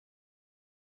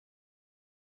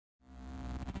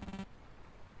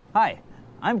Hi,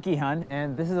 I'm Gihan,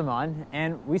 and this is Aman,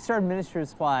 and we started Ministry of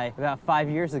Supply about 5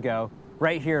 years ago,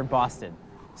 right here in Boston.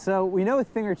 So we know a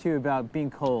thing or two about being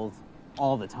cold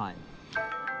all the time.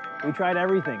 We tried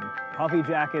everything, puffy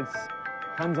jackets,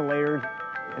 tons of layers,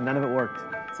 and none of it worked.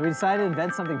 So we decided to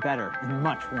invent something better and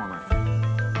much warmer.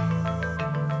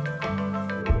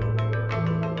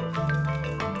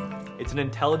 It's an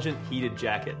intelligent heated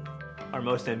jacket, our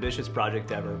most ambitious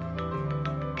project ever.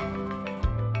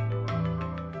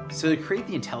 So to create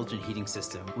the intelligent heating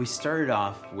system, we started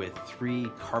off with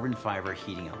 3 carbon fiber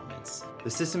heating elements. The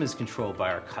system is controlled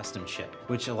by our custom chip,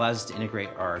 which allows us to integrate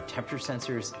our temperature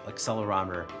sensors,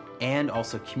 accelerometer, and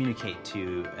also communicate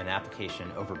to an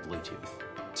application over Bluetooth.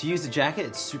 To use the jacket,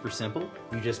 it's super simple.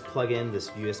 You just plug in this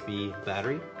USB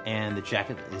battery, and the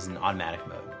jacket is in automatic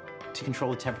mode. To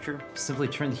control the temperature, simply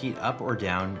turn the heat up or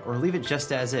down, or leave it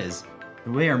just as is.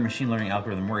 The way our machine learning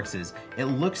algorithm works is it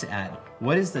looks at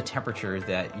what is the temperature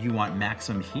that you want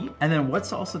maximum heat, and then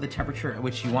what's also the temperature at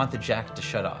which you want the jacket to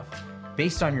shut off.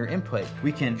 Based on your input,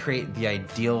 we can create the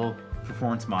ideal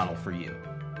performance model for you.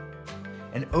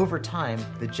 And over time,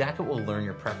 the jacket will learn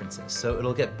your preferences, so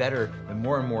it'll get better the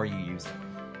more and more you use it.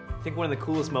 I think one of the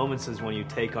coolest moments is when you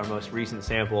take our most recent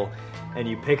sample and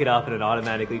you pick it up and it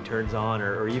automatically turns on,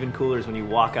 or even cooler is when you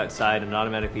walk outside and it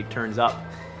automatically turns up,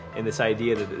 and this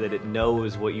idea that it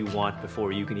knows what you want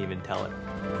before you can even tell it.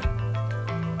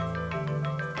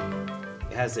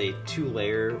 It has a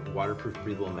 2-layer waterproof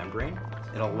breathable membrane.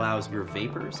 It allows your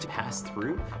vapors to pass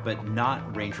through, but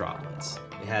not rain droplets.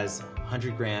 It has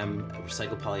 100-gram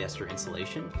recycled polyester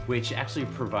insulation, which actually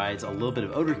provides a little bit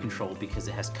of odor control because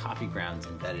it has coffee grounds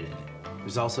embedded in it.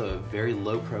 There's also a very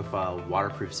low-profile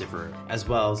waterproof zipper, as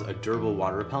well as a durable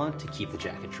water repellent to keep the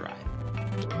jacket dry.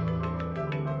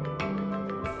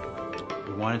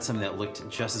 We wanted something that looked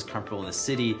just as comfortable in the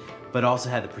city, but also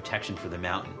had the protection for the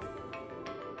mountain.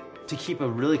 To keep a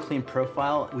really clean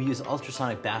profile, we use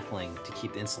ultrasonic baffling to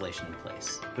keep the insulation in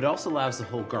place. But it also allows the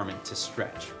whole garment to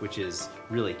stretch, which is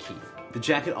really key. The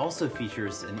jacket also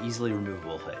features an easily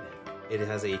removable hood. It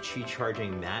has a Qi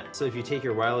charging mat, so if you take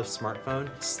your wireless smartphone,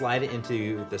 slide it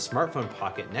into the smartphone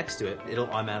pocket next to it, it'll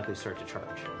automatically start to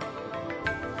charge.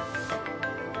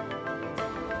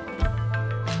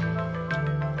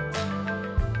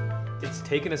 It's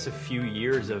taken us a few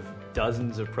years of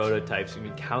dozens of prototypes,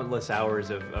 countless hours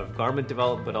of garment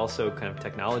development, but also kind of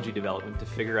technology development to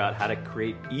figure out how to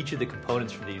create each of the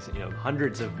components for these,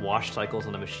 hundreds of wash cycles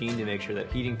on a machine to make sure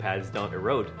that heating pads don't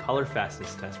erode, color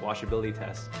fastness tests, washability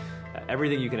tests,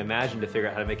 everything you can imagine to figure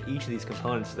out how to make each of these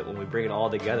components so that when we bring it all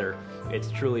together,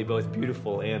 it's truly both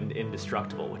beautiful and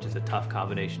indestructible, which is a tough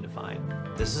combination to find.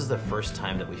 This is the first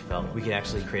time that we felt we could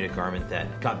actually create a garment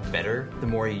that got better the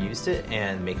more you used it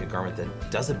and make a garment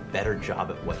that does a better job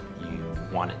at what you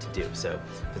want it to do. So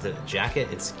for the jacket,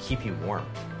 it's keep you warm.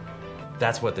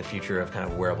 That's what the future of kind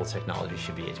of wearable technology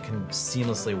should be. It can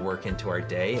seamlessly work into our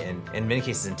day and in many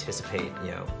cases anticipate,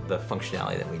 the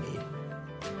functionality that we need.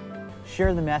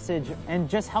 Share the message and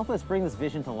just help us bring this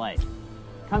vision to life.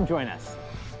 Come join us.